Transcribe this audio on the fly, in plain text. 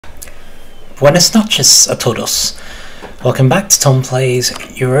Buenas noches a todos. Welcome back to Tom Plays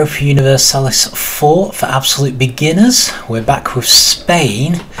EUIV Universalis 4 for absolute beginners. We're back with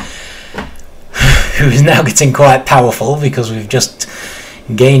Spain, who is now getting quite powerful because we've just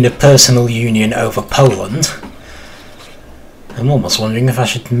gained a personal union over Poland. I'm almost wondering if I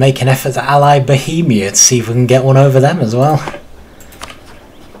should make an effort to ally Bohemia to see if we can get one over them as well. Of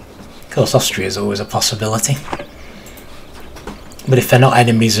course, Austria is always a possibility. But if they're not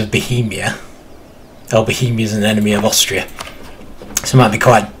enemies of Bohemia, or Bohemia is an enemy of Austria, so it might be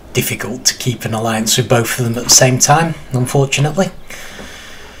quite difficult to keep an alliance with both of them at the same time, unfortunately.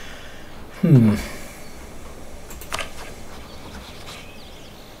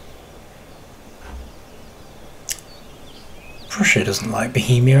 Prussia doesn't like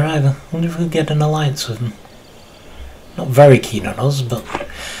Bohemia either. I wonder if we'll get an alliance with them. Not very keen on us, but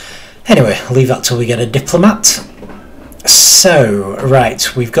anyway, I'll leave that till we get a diplomat. So,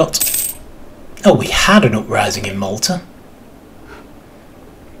 right, we've got... Oh, we had an uprising in Malta.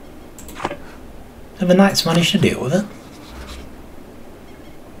 Have the knights managed to deal with it?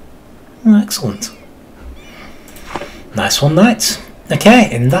 Oh, excellent. Nice one, knights.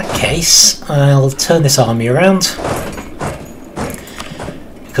 Okay, in that case, I'll turn this army around,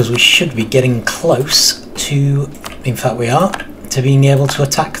 because we should be getting close to, in fact we are, to being able to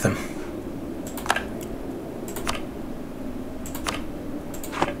attack them.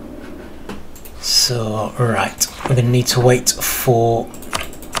 So, right, we're going to need to wait for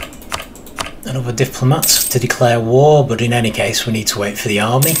another diplomat to declare war, but in any case we need to wait for the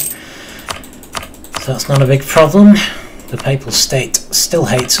army. So that's not a big problem. The Papal State still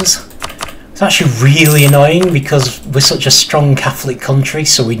hates us. It's actually really annoying because we're such a strong Catholic country,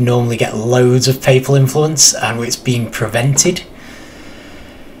 so we'd normally get loads of papal influence and it's being prevented.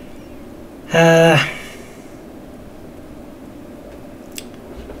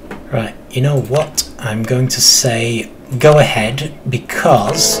 Right, you know what? I'm going to say go ahead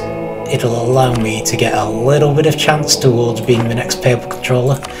because it'll allow me to get a little bit of chance towards being the next papal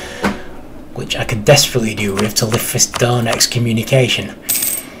controller, which I could desperately do with to lift this darn excommunication.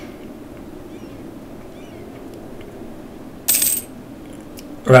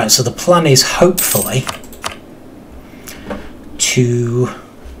 Right, so the plan is hopefully to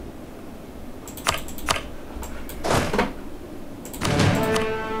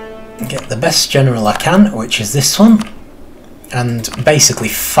get the best general I can, which is this one, and basically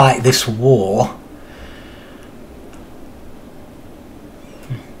fight this war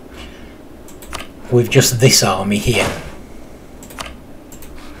with just this army here.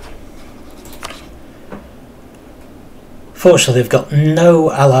 Fortunately, they've got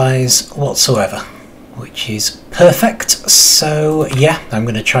no allies whatsoever, which is perfect. So yeah, I'm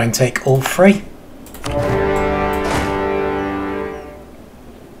going to try and take all three.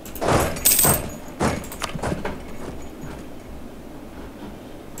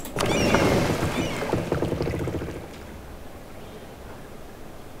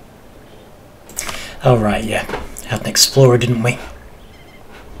 Oh right, yeah, had an explorer, didn't we?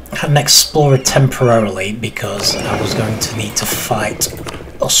 Had an explorer temporarily because I was going to need to fight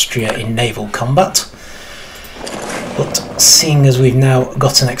Austria in naval combat. But seeing as we've now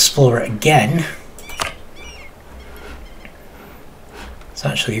got an explorer again, it's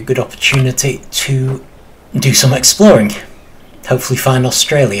actually a good opportunity to do some exploring. Hopefully find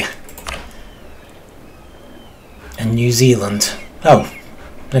Australia and New Zealand. Oh,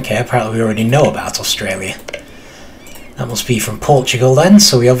 okay, apparently we already know about Australia. That must be from Portugal then,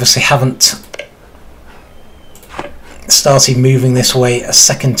 so we obviously haven't started moving this way a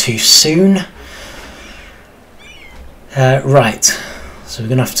second too soon. Right, so we're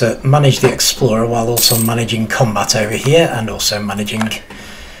going to have to manage the Explorer while also managing combat over here and also managing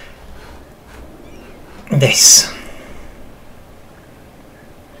this.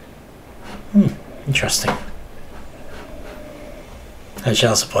 Interesting. Actually,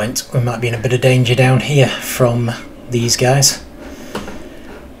 that's the point. We might be in a bit of danger down here from these guys.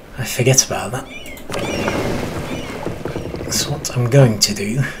 I forget about that. So what I'm going to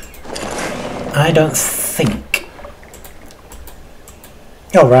do, I don't think...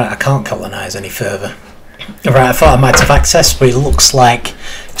 Oh right, I can't colonise any further. Right, I thought I might have access, but it looks like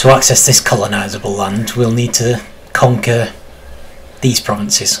to access this colonisable land we'll need to conquer these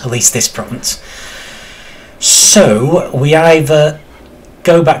provinces, at least this province. So we either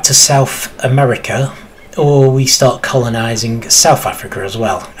go back to South America or we start colonising South Africa as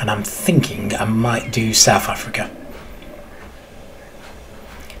well, and I'm thinking I might do South Africa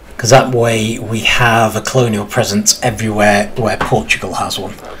because that way we have a colonial presence everywhere where Portugal has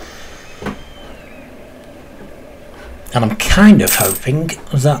one. And I'm kind of hoping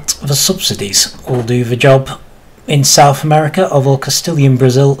that the subsidies will do the job in South America, although Castilian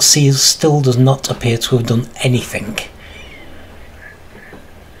Brazil still does not appear to have done anything.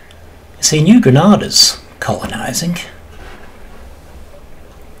 See, New Granada's colonising.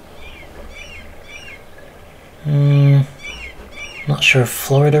 Not sure if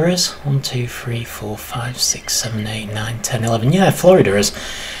Florida is. 1, 2, 3, 4, 5, 6, 7, 8, 9, 10, 11. Yeah, Florida is.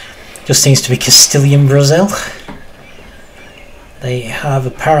 Just seems to be Castilian Brazil. They have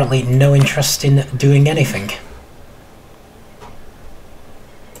apparently no interest in doing anything.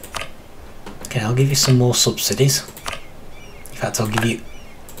 Okay, I'll give you some more subsidies. In fact, I'll give you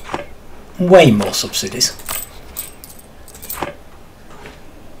way more subsidies.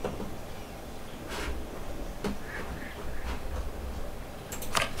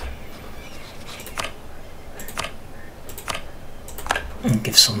 And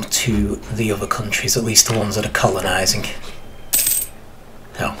give some to the other countries, at least the ones that are colonising.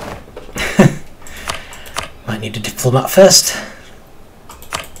 Oh. Might need a diplomat first.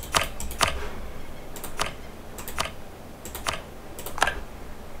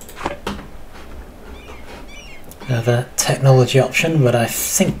 Another technology option, but I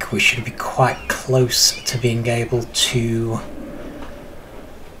think we should be quite close to being able to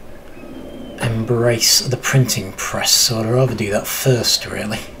embrace the printing press, so I'd rather do that first,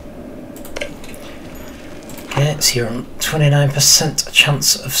 really. Okay, so you're on 29%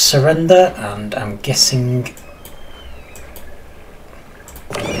 chance of surrender, and I'm guessing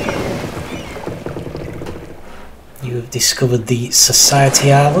you have discovered the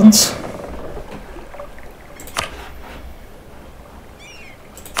Society Islands.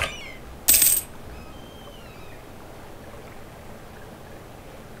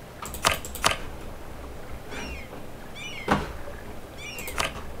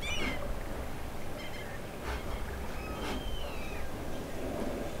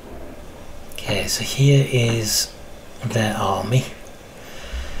 Okay, so here is their army.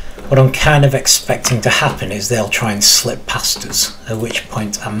 What I'm kind of expecting to happen is they'll try and slip past us, at which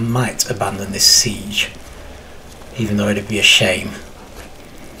point I might abandon this siege, even though it'd be a shame.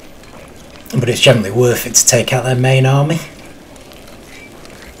 But it's generally worth it to take out their main army.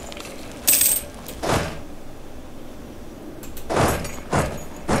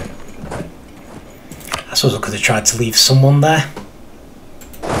 I suppose I could have tried to leave someone there.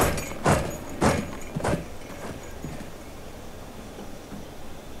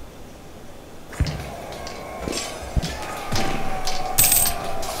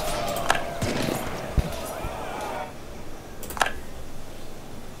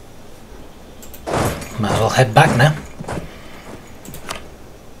 Might as well head back now.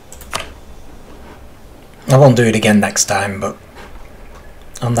 I won't do it again next time, but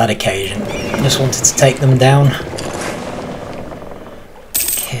on that occasion, I just wanted to take them down.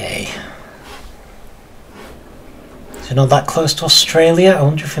 Okay. So not that close to Australia. I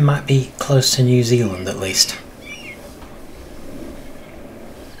wonder if it might be close to New Zealand at least.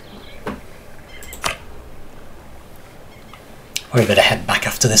 We better head back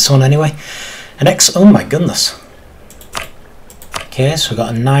after this one anyway. And oh my goodness. Okay, so we've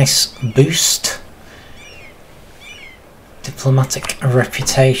got a nice boost. Diplomatic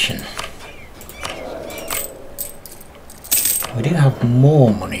reputation. We do have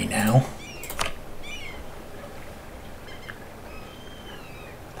more money now.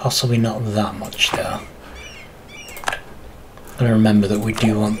 Possibly not that much though. Gotta remember that we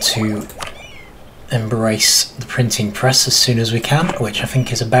do want to embrace the printing press as soon as we can, which I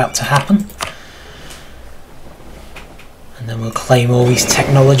think is about to happen. And then we'll claim all these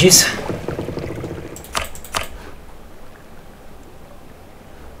technologies.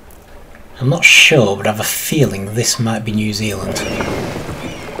 I'm not sure, but I have a feeling this might be New Zealand.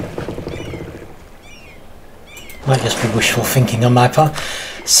 Might just be wishful thinking on my part.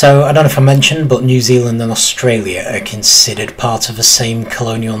 So, I don't know if I mentioned, but New Zealand and Australia are considered part of the same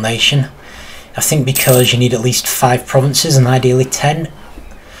colonial nation. I think because you need at least 5 provinces and ideally 10.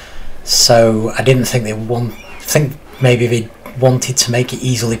 So, I didn't think they think maybe they wanted to make it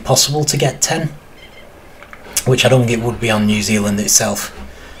easily possible to get 10. Which I don't think it would be on New Zealand itself.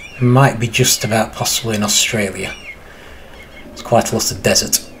 It might be just about possible in Australia. It's quite a lot of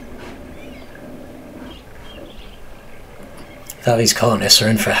desert. These colonists are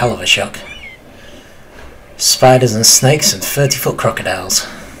in for a hell of a shock. Spiders and snakes and 30-foot crocodiles.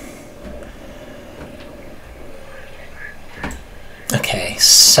 Okay,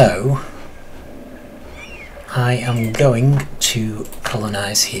 so I am going to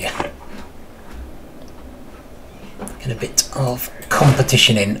colonise here. Get a bit of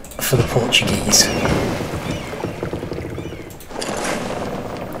competition in for the Portuguese.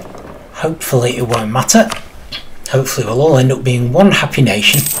 Hopefully it won't matter. Hopefully we'll all end up being one happy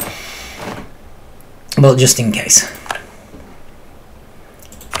nation. Well, just in case.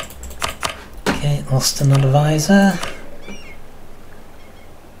 Okay, lost an advisor.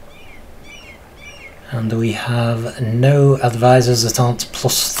 And we have no advisors that aren't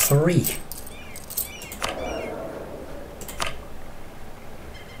 +3.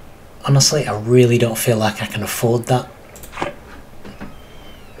 Honestly, I really don't feel like I can afford that.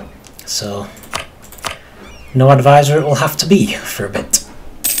 So, no advisor it will have to be for a bit.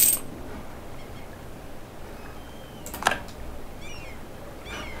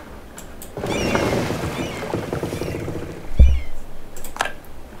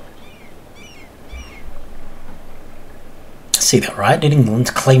 See that right? Did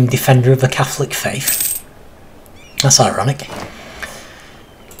England claim defender of the Catholic faith? That's ironic.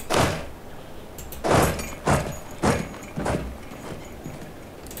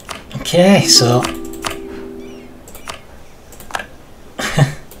 Okay, so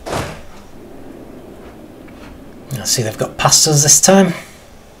let's see, they've got past us this time.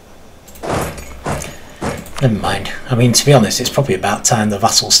 Never mind. I mean, to be honest, it's probably about time the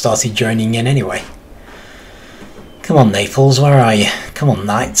vassals started joining in anyway. Come on, Naples, where are you? Come on,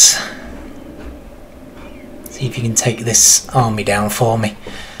 knights. See if you can take this army down for me.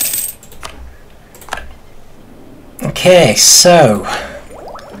 Okay, so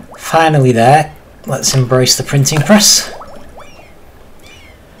finally there. Let's embrace the printing press,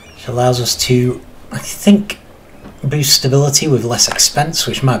 which allows us to, I think, boost stability with less expense,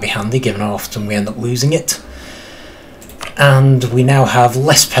 which might be handy given how often we end up losing it. And we now have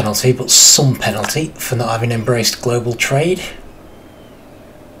less penalty, but some penalty, for not having embraced global trade.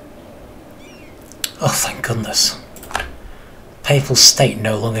 Oh, thank goodness. Papal State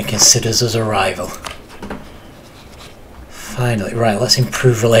no longer considers us a rival. Finally, right, let's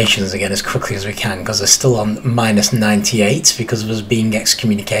improve relations again as quickly as we can, because they're still on -98 because of us being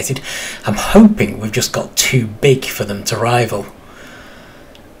excommunicated. I'm hoping we've just got too big for them to rival.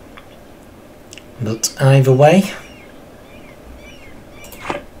 But either way,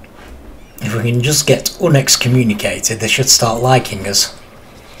 if we can just get unexcommunicated, they should start liking us,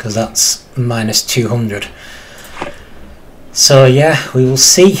 because that's -200. So yeah, we will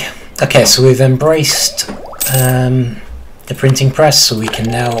see. Okay, so we've embraced the printing press, so we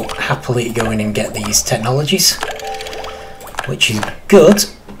can now happily go in and get these technologies, which is good,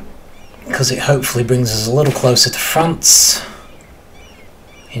 because it hopefully brings us a little closer to France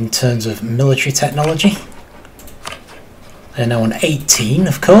in terms of military technology. They're now on 18,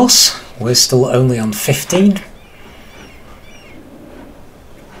 of course. We're still only on 15.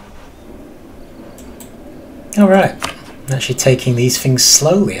 Alright, actually taking these things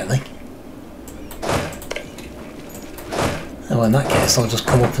slowly, I think. Oh, in that case, I'll just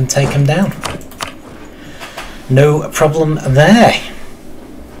come up and take them down. No problem there.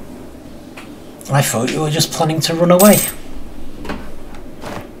 I thought you were just planning to run away.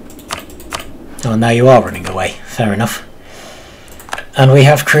 Oh, now you are running away. Fair enough. And we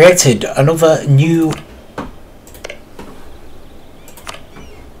have created another new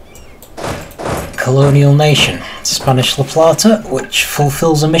colonial nation, Spanish La Plata, which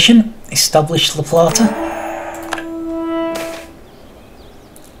fulfills a mission. Establish La Plata.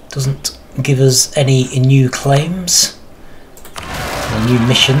 Doesn't give us any new claims or new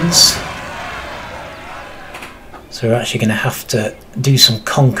missions, so we're actually going to have to do some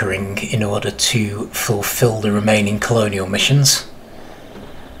conquering in order to fulfill the remaining colonial missions.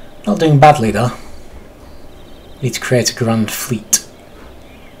 Not doing badly though. Need to create a grand fleet.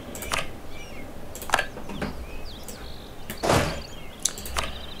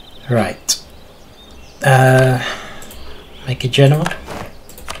 Right. Make a general.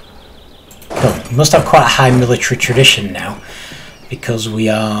 Cool. We must have quite a high military tradition now, because we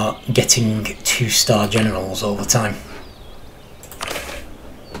are getting 2-star generals all the time.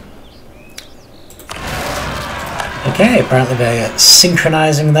 Okay, apparently they're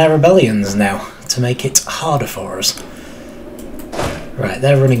synchronising their rebellions now to make it harder for us. Right,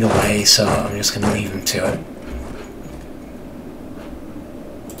 they're running away, so I'm just going to leave them to it.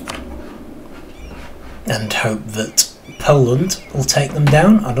 And hope that Poland will take them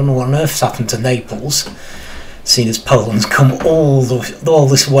down. I don't know what on earth's happened to Naples, seeing as Poland's come all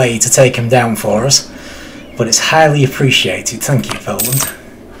this way to take them down for us. But it's highly appreciated. Thank you, Poland.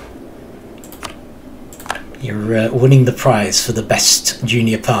 You're winning the prize for the best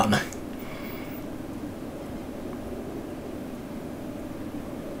junior partner.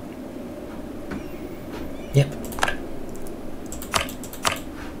 Yep.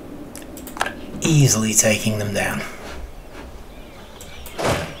 Easily taking them down.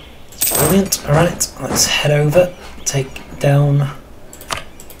 Brilliant. Alright, let's head over, take down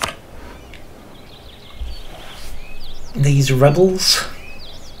these rebels.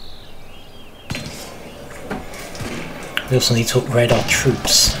 We also need to upgrade our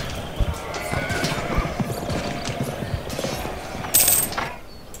troops.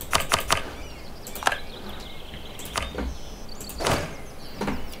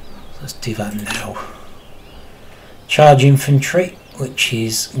 Let's do that now. Charge infantry, which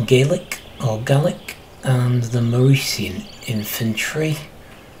is Gaelic or Gallic, and the Mauritian infantry.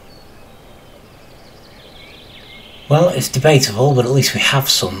 Well, it's debatable, but at least we have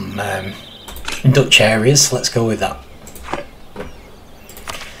some Dutch areas. Let's go with that.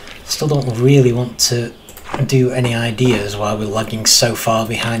 Still don't really want to do any ideas while we're lagging so far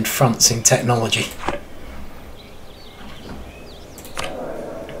behind France in technology.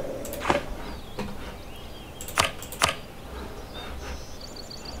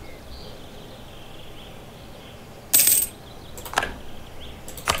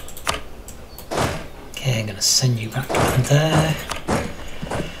 Okay, I'm going to send you back there.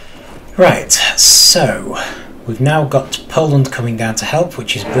 Right, so we've now got Poland coming down to help,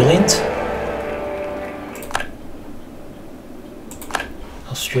 which is brilliant.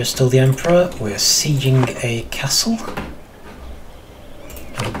 Austria still the emperor. We're sieging a castle.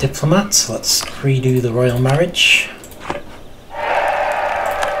 Got a diplomat. Let's redo the royal marriage.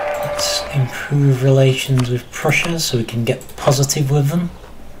 Let's improve relations with Prussia so we can get positive with them.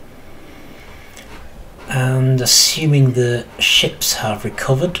 And assuming the ships have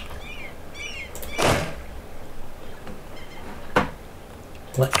recovered,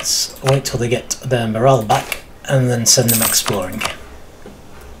 let's wait till they get their morale back and then send them exploring.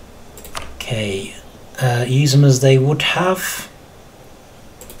 Okay, use them as they would have.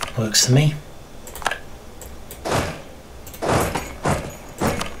 Works for me.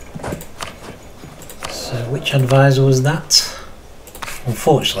 So which advisor was that?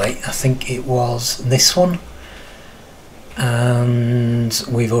 Unfortunately, I think it was this one. And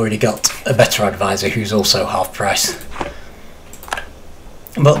we've already got a better advisor who's also half price.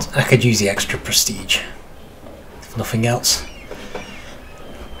 But I could use the extra prestige, if nothing else.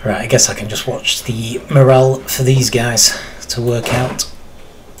 Right, I guess I can just watch the morale for these guys to work out.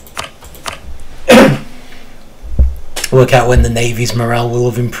 Work out when the Navy's morale will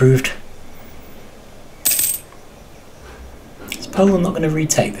have improved. Is Poland not going to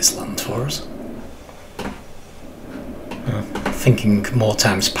retake this land for us? Oh, thinking more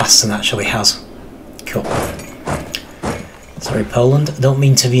times passed than actually has. Cool. Sorry, Poland, I don't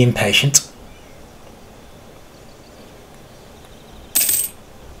mean to be impatient.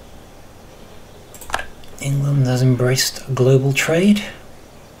 England has embraced global trade.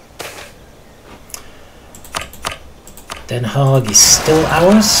 Den Haag is still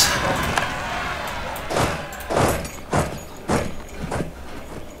ours.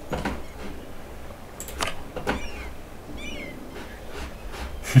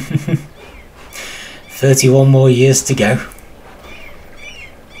 "31 more years to go."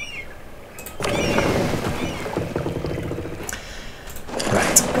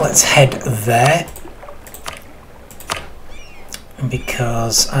 Right, let's head there,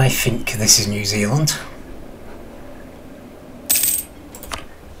 because I think this is New Zealand.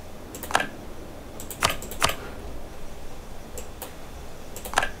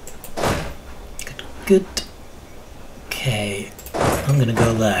 Good. Okay, I'm gonna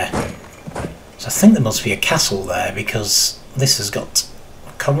go there. So I think there must be a castle there, because this has got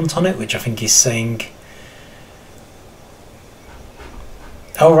a comment on it, which I think is saying...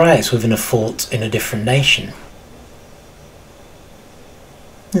 Oh right, it's within a fort in a different nation.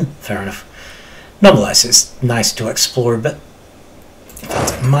 Fair enough. Nonetheless, it's nice to explore a bit. In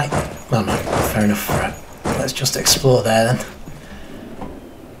fact, it might... Well, no, fair enough. Right, let's just explore there then.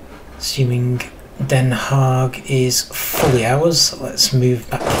 Assuming Den Haag is fully ours, let's move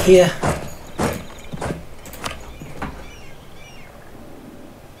back here.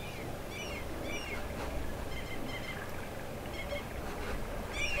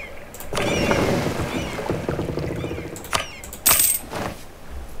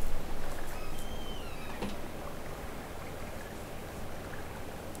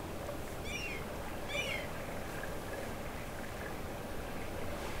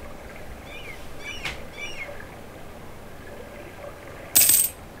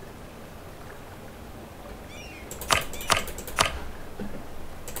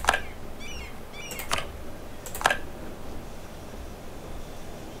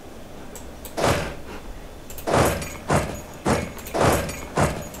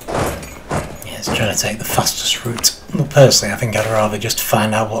 trying to take the fastest route. But personally, I think I'd rather just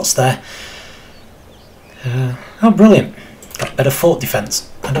find out what's there. Oh, brilliant. Got better fort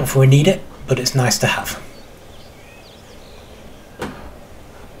defence. I don't know if we need it, but it's nice to have.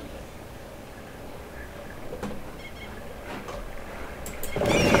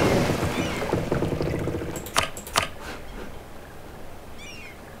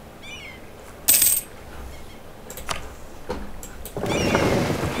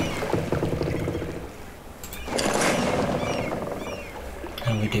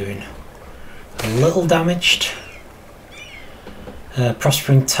 How are we doing? A little damaged.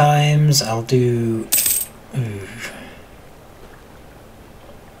 Prospering times, I'll do... Ooh.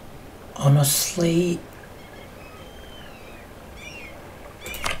 Honestly,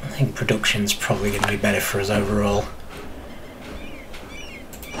 I think production's probably going to be better for us overall.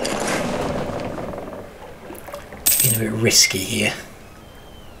 Being a bit risky here.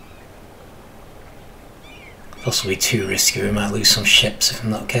 Possibly too risky, we might lose some ships if I'm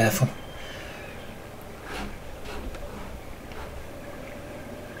not careful.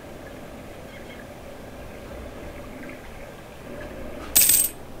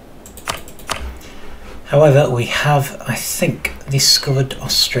 However, we have, I think, discovered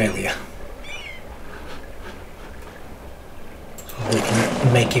Australia. So we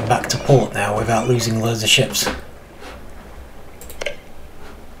can make it back to port now without losing loads of ships.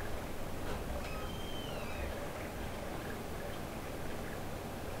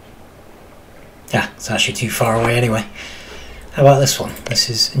 Yeah, it's actually too far away anyway. How about this one? This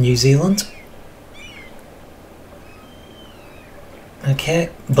is New Zealand. Okay,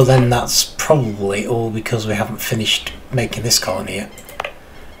 but then that's probably all because we haven't finished making this colony yet.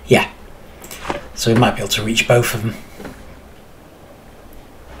 Yeah, so we might be able to reach both of them.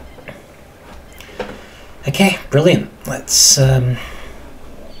 Okay, brilliant. Let's head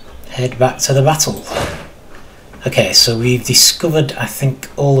back to the battle. Okay, so we've discovered, I think,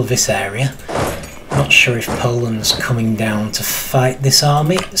 all of this area. Not sure if Poland's coming down to fight this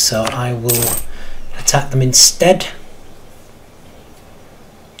army, so I will attack them instead.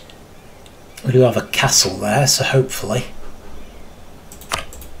 We do have a castle there, so hopefully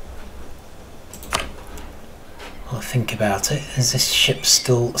I'll think about it. Is this ship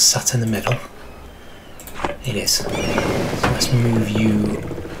still sat in the middle? It is. So let's move you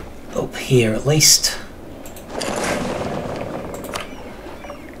up here at least,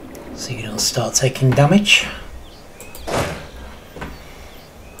 so you don't start taking damage.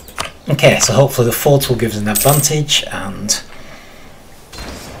 Okay, so hopefully the fort will give us an advantage and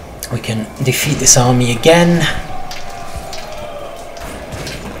we can defeat this army again.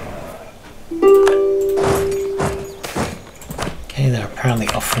 Okay, they're apparently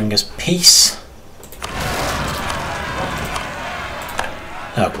offering us peace.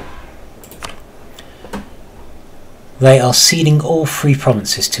 Oh. They are ceding all 3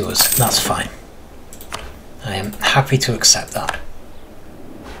 provinces to us. That's fine. I am happy to accept that.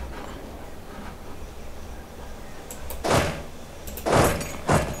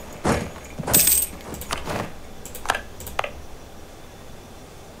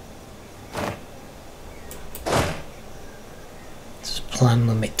 Plan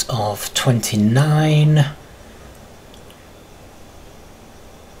limit of 29.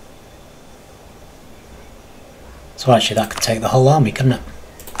 So actually that could take the whole army, couldn't it?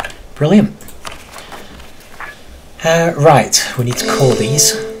 Brilliant. Right, we need to call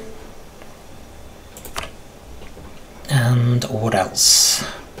these. And what else?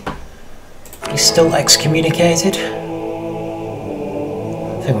 Are we still excommunicated? I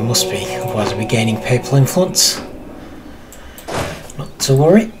think we must be, otherwise we'll be gaining papal influence. Not to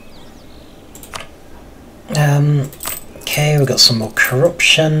worry. Okay, we've got some more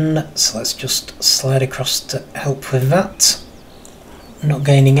corruption, so let's just slide across to help with that. Not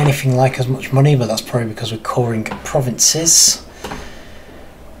gaining anything like as much money, but that's probably because we're coring provinces.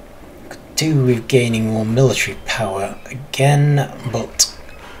 Could do with gaining more military power again, but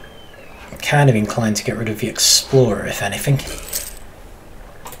I'm kind of inclined to get rid of the explorer, if anything.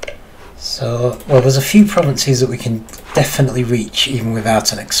 So, well, there's a few provinces that we can definitely reach even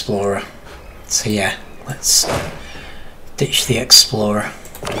without an explorer. So yeah, let's ditch the explorer.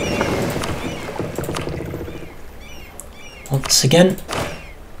 Once again.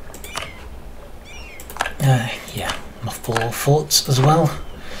 Yeah, mothball forts as well.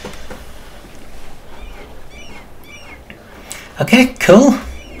 Okay, cool.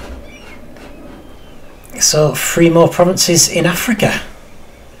 So 3 more provinces in Africa,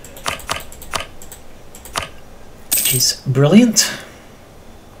 which is brilliant.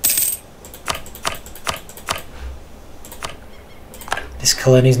 This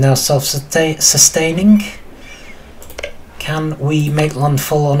colony is now self-sustaining. Can we make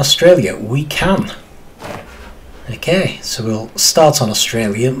landfall on Australia? We can. Okay, so we'll start on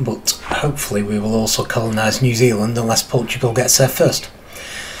Australia, but hopefully we will also colonise New Zealand unless Portugal gets there first.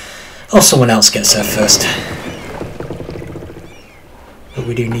 Or someone else gets there first. But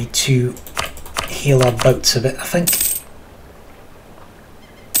we do need to heal our boats a bit, I think.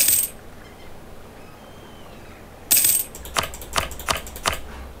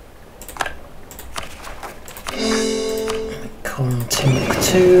 Come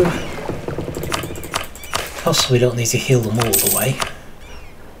Timbuktu. Possibly don't need to heal them all the way.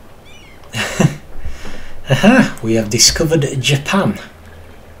 Aha! We have discovered Japan.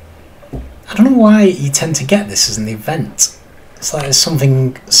 I don't know why you tend to get this as an event. It's like there's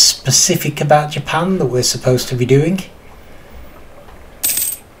something specific about Japan that we're supposed to be doing.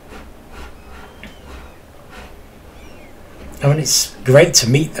 I mean, it's great to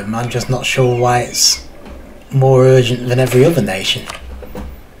meet them, I'm just not sure why it's more urgent than every other nation.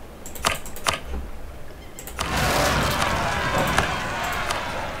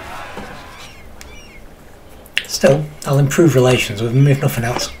 Still, I'll improve relations with them if nothing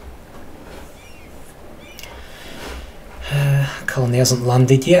else. Colony hasn't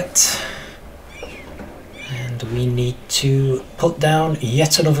landed yet. And we need to put down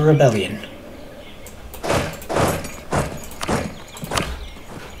yet another rebellion.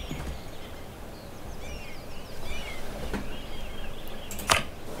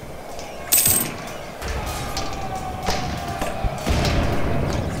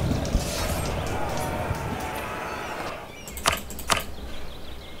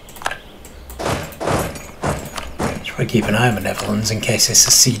 Keep an eye on the Netherlands in case they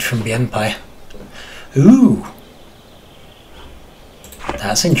secede from the Empire. Ooh!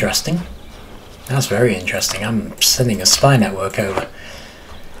 That's interesting. That's very interesting. I'm sending a spy network over.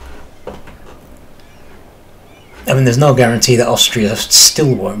 I mean, there's no guarantee that Austria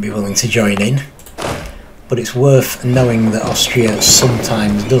still won't be willing to join in, but it's worth knowing that Austria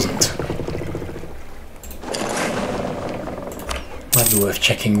sometimes doesn't. Might be worth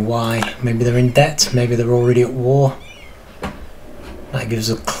checking why. Maybe they're in debt, maybe they're already at war. That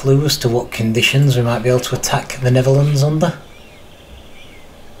gives us a clue as to what conditions we might be able to attack the Netherlands under.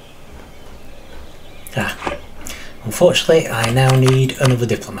 Ah, unfortunately I now need another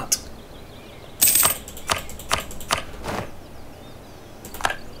diplomat.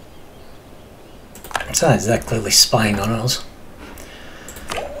 Besides, they're clearly spying on us.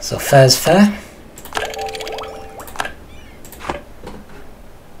 So fair's fair.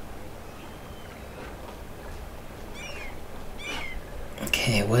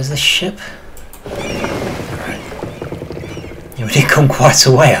 Okay, where's the ship? Right. Yeah, we did come quite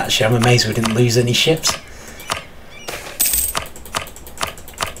a way actually. I'm amazed we didn't lose any ships.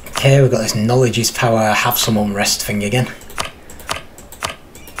 Okay, we've got this knowledge is power, have some unrest thing again.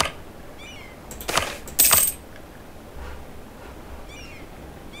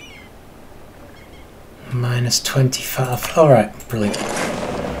 -25. Alright, brilliant.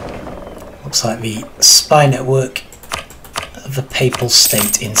 Looks like the spy network of the Papal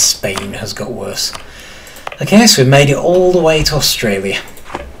State in Spain has got worse. Okay, so we've made it all the way to Australia.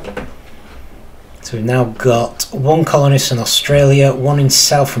 So we've now got one colonist in Australia, one in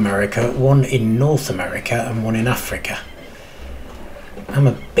South America, one in North America, and one in Africa. I'm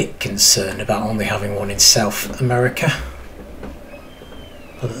a bit concerned about only having one in South America.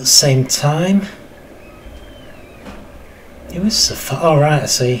 But at the same time... It was so far. Oh, right, I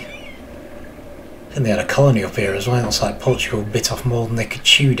see. I think they had a colony up here as well. Looks like Portugal bit off more than they could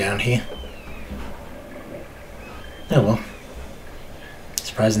chew down here. Oh well.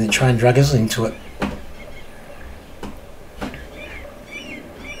 Surprising they try and drag us into it.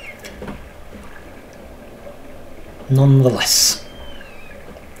 Nonetheless.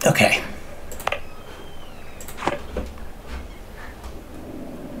 Okay.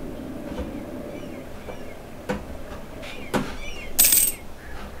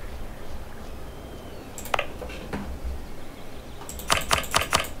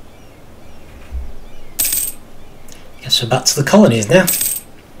 So back to the colonies now.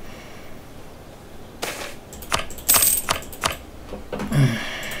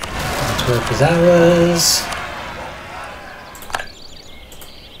 Antwerp is ours.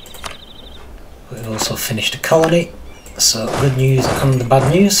 We've also finished a colony, so good news and the bad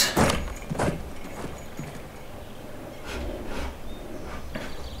news.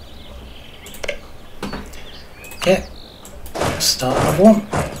 Okay, start another one.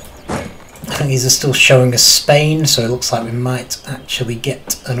 I think these are still showing us Spain, so it looks like we might actually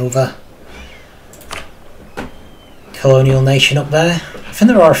get another colonial nation up there. I think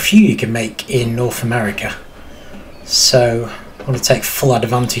there are a few you can make in North America. So I want to take full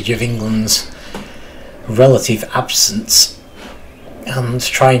advantage of England's relative absence and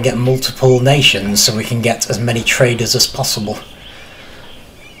try and get multiple nations so we can get as many traders as possible.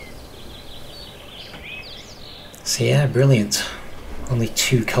 So yeah, brilliant. Only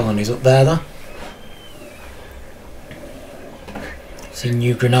 2 colonies up there though. See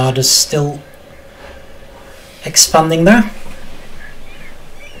New Granada's still expanding there.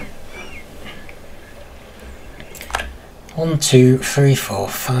 One, 2, 3, 4,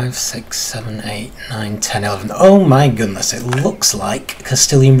 5, 6, 7, 8, 9, 10, 11. Oh my goodness, it looks like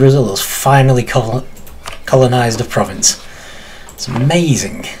Castilian Brazil has finally colonised a province. It's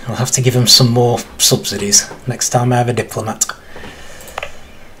amazing. I'll have to give them some more subsidies next time I have a diplomat.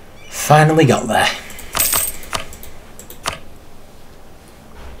 Finally got there.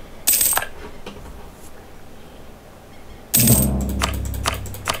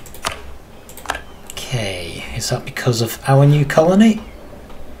 Okay, is that because of our new colony?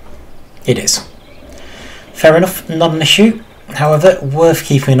 It is. Fair enough, not an issue. However, worth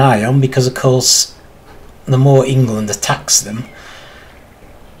keeping an eye on because of course the more England attacks them,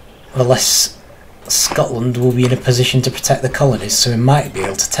 the less Scotland will be in a position to protect the colonies, so we might be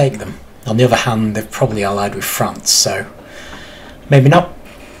able to take them. On the other hand, they've probably allied with France, so maybe not.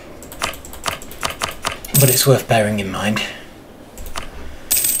 But it's worth bearing in mind.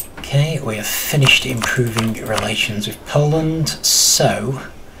 Okay, we have finished improving relations with Poland, so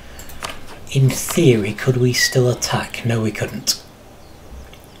in theory could we still attack? No, we couldn't.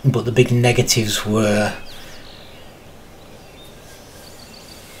 But the big negatives were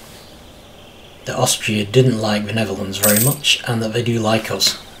that Austria didn't like the Netherlands very much, and that they do like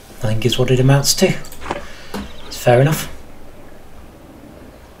us, I think is what it amounts to. It's fair enough.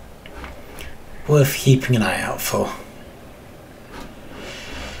 Worth keeping an eye out for.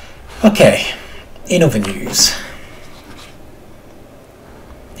 Okay, in other news.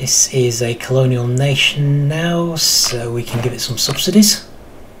 This is a colonial nation now, so we can give it some subsidies,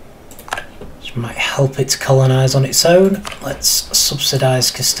 which might help it to colonise on its own. Let's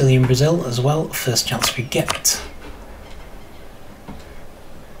subsidise Castilian Brazil as well, first chance we get.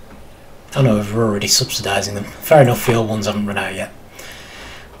 Oh no, we're already subsidising them. Fair enough, the old ones haven't run out yet.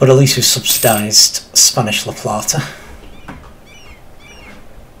 But at least we've subsidised Spanish La Plata.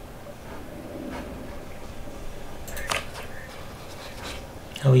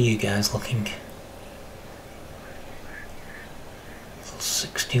 How are you guys looking?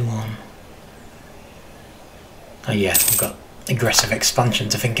 61. Oh yeah, we've got aggressive expansion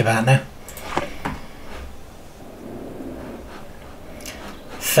to think about now.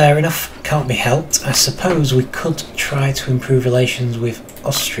 Fair enough, can't be helped. I suppose we could try to improve relations with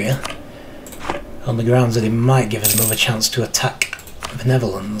Austria on the grounds that it might give us another chance to attack the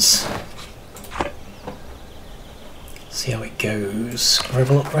Netherlands. See how it goes.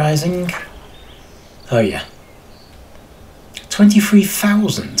 Rebel uprising. Oh yeah.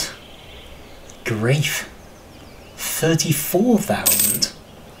 23,000. Grief. 34,000.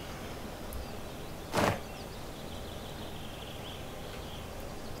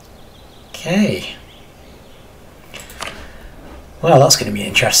 Okay. Well, that's going to be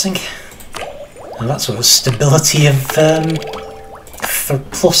interesting. And that's with a stability of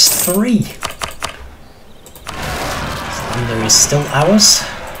 +3. There is still ours,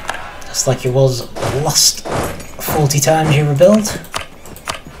 just like it was the last 40 times you rebuild.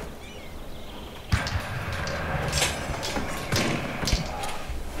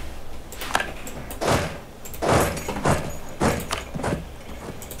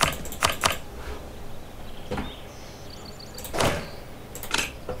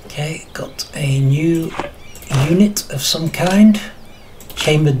 Okay, got a new unit of some kind,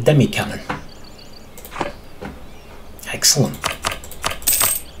 chambered demi-cannon. Excellent.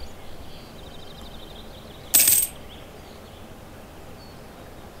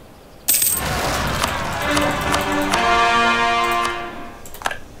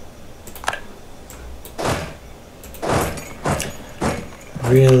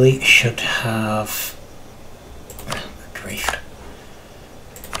 Really should have grief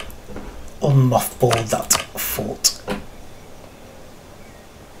unmothballed that fort.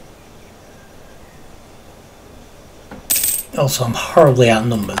 Also, I'm horribly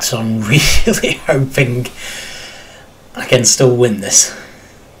outnumbered, so I'm really hoping I can still win this.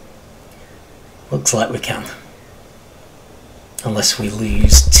 Looks like we can. Unless we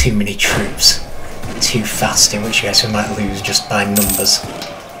lose too many troops too fast, in which case we might lose just by numbers.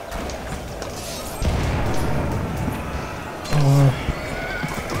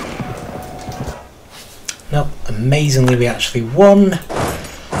 Nope, amazingly we actually won.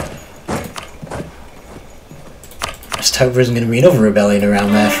 Just hope there isn't going to be another rebellion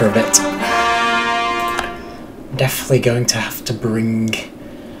around there for a bit. Definitely going to have to bring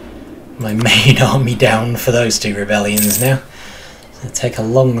my main army down for those two rebellions now. It'll take a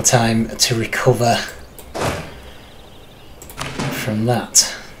long time to recover from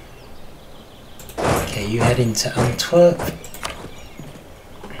that. Okay, you head into Antwerp.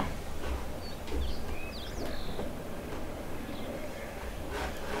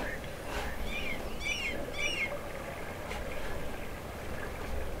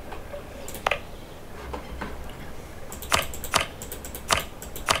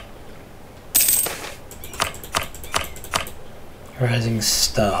 Rising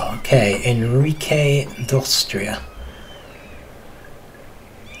Star. Okay, Enrique d'Austria.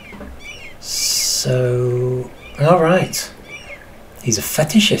 So, alright. He's a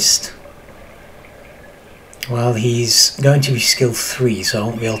fetishist. Well, he's going to be skill 3, so I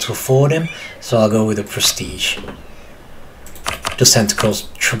won't be able to afford him, so I'll go with a prestige. Does tend to cause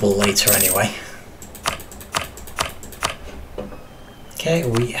trouble later anyway. Okay,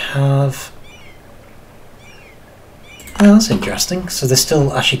 we have... Oh, that's interesting. So they're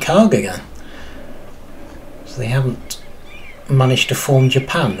still Ashikaga again. So they haven't managed to form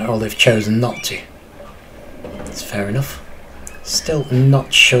Japan, or they've chosen not to. That's fair enough. Still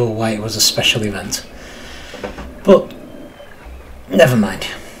not sure why it was a special event. But, never mind.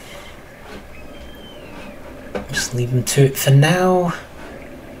 Just leave them to it for now.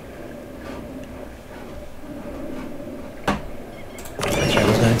 Actually, I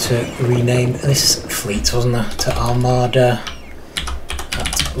was going to rename this fleet, wasn't I, to Armada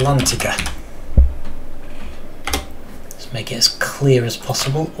Atlantica. Just make it as clear as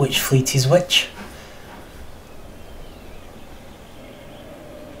possible which fleet is which.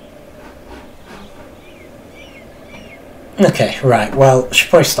 Okay, right, well, I should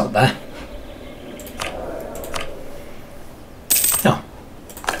probably stop there. Oh,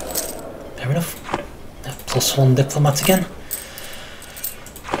 fair enough. +1 diplomat again.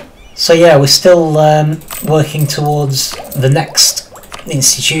 So yeah, we're still working towards the next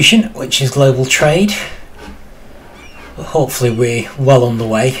institution, which is global trade. But hopefully we're well on the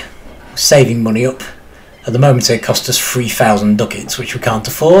way, saving money up. At the moment it cost us 3,000 ducats, which we can't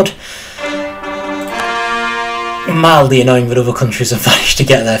afford. Mildly annoying that other countries have managed to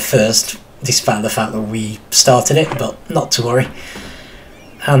get there first, despite the fact that we started it, but not to worry.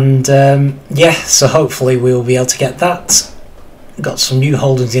 And yeah, so hopefully we'll be able to get that. Got some new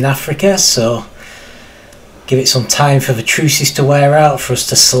holdings in Africa, so give it some time for the truces to wear out, for us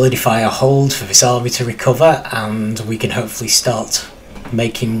to solidify our hold, for this army to recover, and we can hopefully start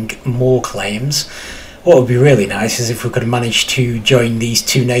making more claims. What would be really nice is if we could manage to join these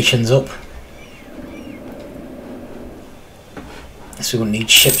two nations up. So we wouldn't need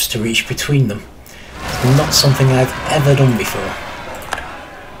ships to reach between them. It's not something I've ever done before.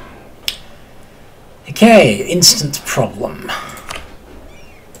 Okay, instant problem.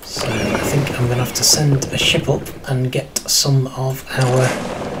 So I think I'm going to have to send a ship up and get some of our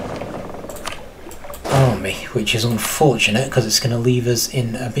army, which is unfortunate because it's going to leave us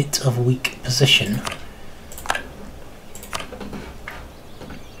in a bit of a weak position.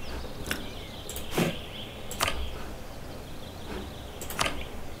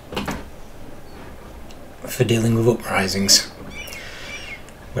 For dealing with uprisings.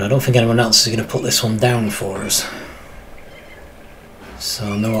 But I don't think anyone else is going to put this one down for us.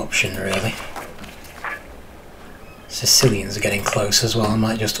 So no option really. Sicilians are getting close as well. I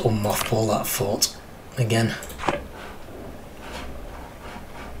might just unmothball that fort again.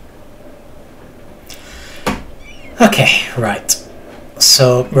 Okay, right.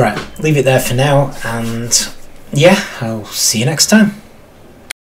 So, right, leave it there for now, and yeah, I'll see you next time.